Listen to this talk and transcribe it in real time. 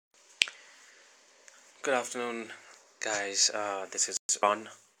Good afternoon, guys. This is on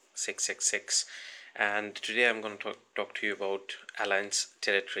 666, and today I'm going to talk to you about Alliance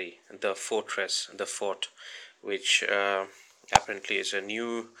Territory, the fortress, the fort, which apparently is a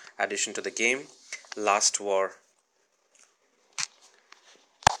new addition to the game. Last War,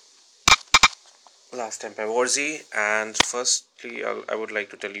 Last Empire War Z, and firstly, I would like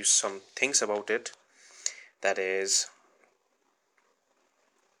to tell you some things about it. That is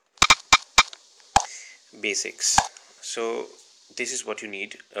basics. So this is what you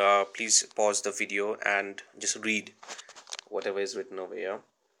need. Please pause the video and just read whatever is written over here.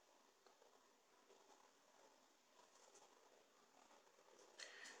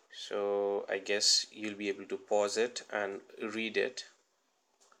 So I guess you'll be able to pause it and read it.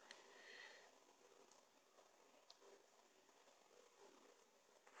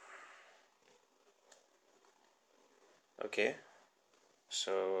 Okay,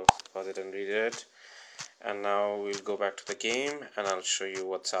 so pause it and read it, and now we'll go back to the game and I'll show you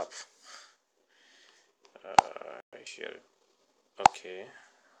what's up here. Okay,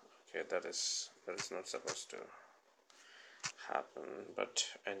 that is not supposed to happen, but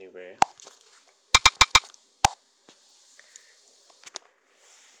anyway.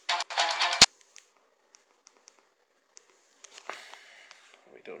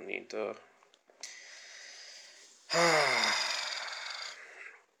 We don't need the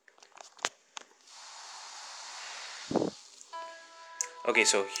okay,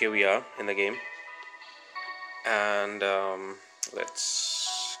 so here we are in the game, and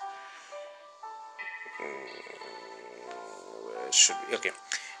let's should be okay.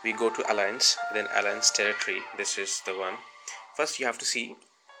 We go to Alliance, then Alliance Territory. This is the one. First you have to see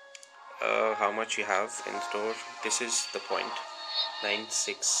how much you have in store. This is the point.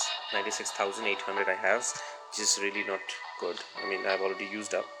 96,800 I have, which is really not good. I mean, I've already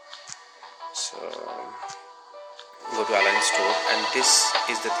used up. So go to Alliance store, and this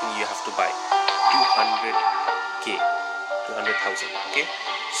is the thing you have to buy. 200k, 200,000. Okay,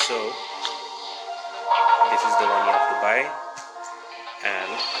 so this is the one you have to buy,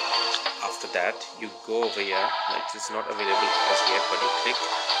 and after that you go over here. It is not available as yet, but you click.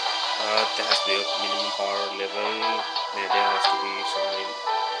 There has to be a minimum power level. There has to be so many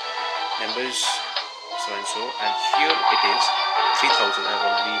members, so and so. And here it is 3,000. I've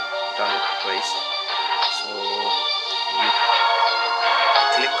already done it twice. So you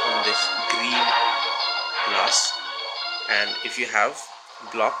click on this green plus, and if you have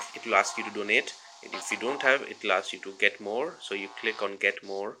block, it will ask you to donate. If you don't have, it will ask you to get more. So you click on get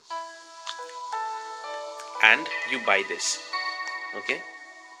more, and you buy this.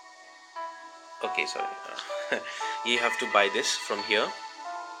 Okay, sorry. You have to buy this from here.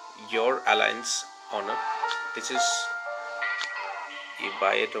 Your Alliance honor. This is, you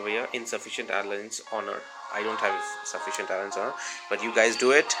buy it over here. Insufficient Alliance honor. I don't have sufficient Alliance honor, but you guys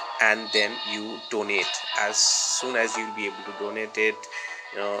do it, and then you donate. As soon as you'll be able to donate it,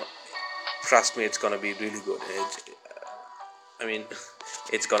 trust me, it's gonna be really good. I mean,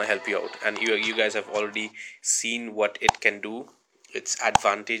 it's gonna help you out, and you guys have already seen what it can do. Its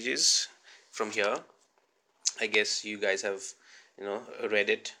advantages from here. I guess you guys have read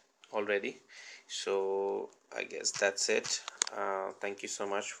it already, so I guess that's it. Thank you so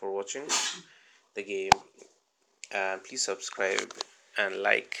much for watching the game, and please subscribe and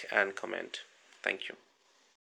like and comment. Thank you.